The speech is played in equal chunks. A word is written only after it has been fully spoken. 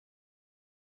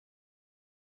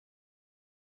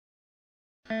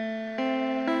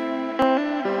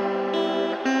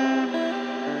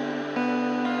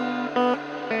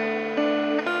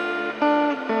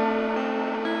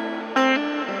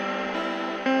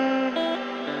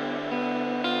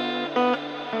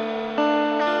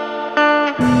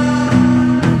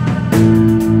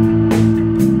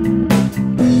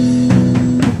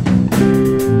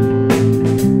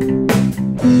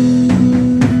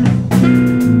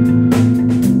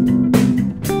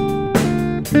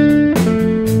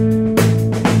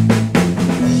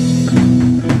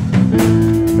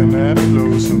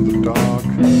In the dark,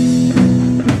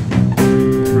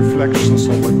 reflections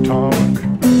on the tarmac,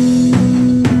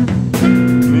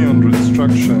 neon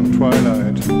structure and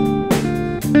twilight.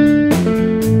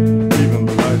 Even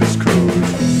the light is cold.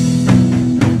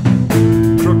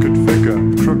 Crooked figure,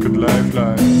 crooked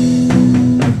lifeline,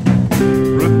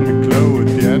 rhythmic glow at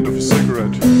the end of a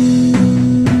cigarette.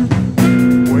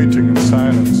 Waiting in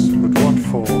silence, but what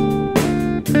for?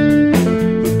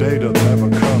 The day that never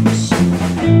comes.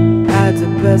 At the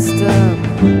bus stop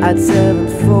at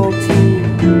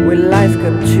 7:14, will life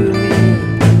come to me?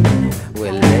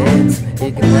 Will it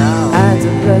ignite? At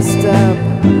the bus stop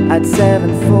at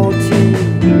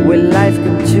 7:14, will life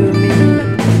come to me?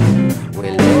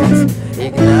 Will it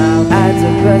ignite? At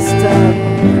the bus stop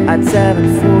at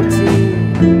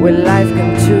 7:14, will life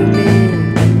come to me?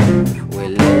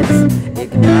 Will it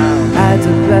ignite? At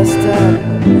the bus stop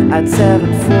at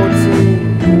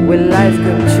 7:14, will life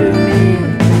come to me?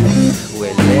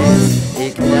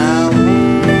 Ignore me.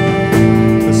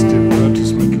 It's the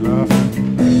advertisement laughing,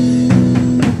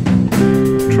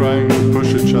 trying to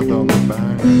push each other on the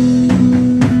bank.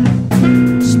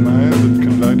 Smile that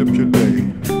can light up your day.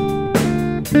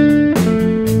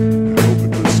 I hope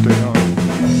it will stay on.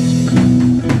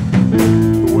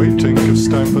 The waiting gives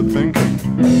time for thinking.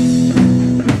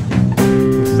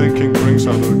 The thinking brings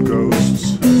out our ghosts,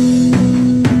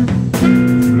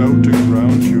 floating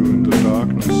around you in the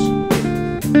darkness.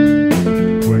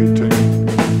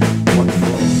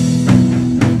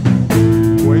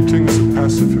 Waiting is a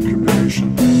passive occupation.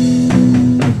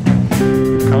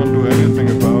 You can't do anything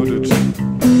about it.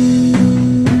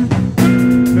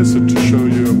 Is it to show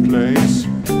you a place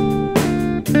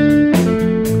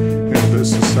in this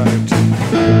society?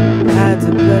 At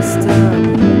the bus stop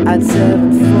at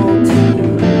 7:14,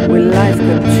 will life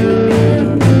come to me?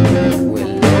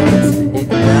 Will it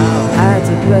ignite? At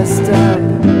the bus stop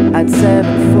at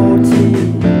 7:14,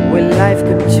 will life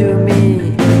come to me?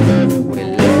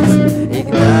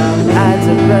 At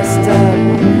the bus stop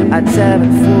at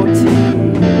 7:14,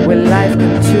 will life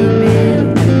come to me?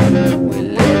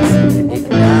 Will it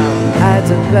ignite? At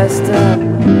the bus stop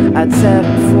at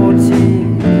 7:14,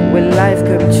 will life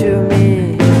come to me?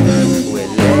 Will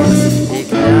it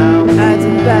ignite? At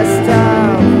the bus stop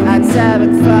at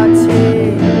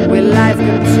 7:14, will life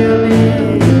come to me?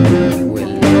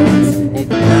 Will it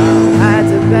ignite? At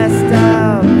the bus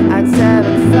stop at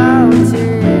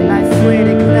 7:14, life will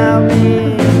ignore me?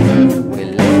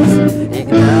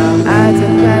 At the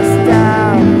bus stop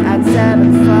at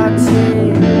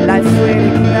 7:14, life will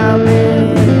ignore me.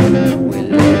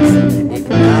 Will it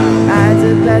ignore? At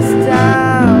the bus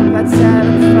stop at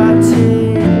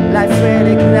 7:14, life will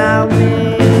ignore me.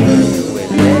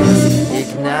 Will it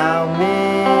ignore me?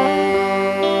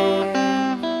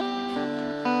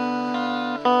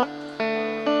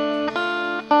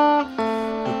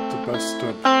 At the bus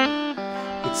stop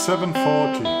at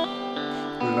 7:40,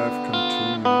 will life come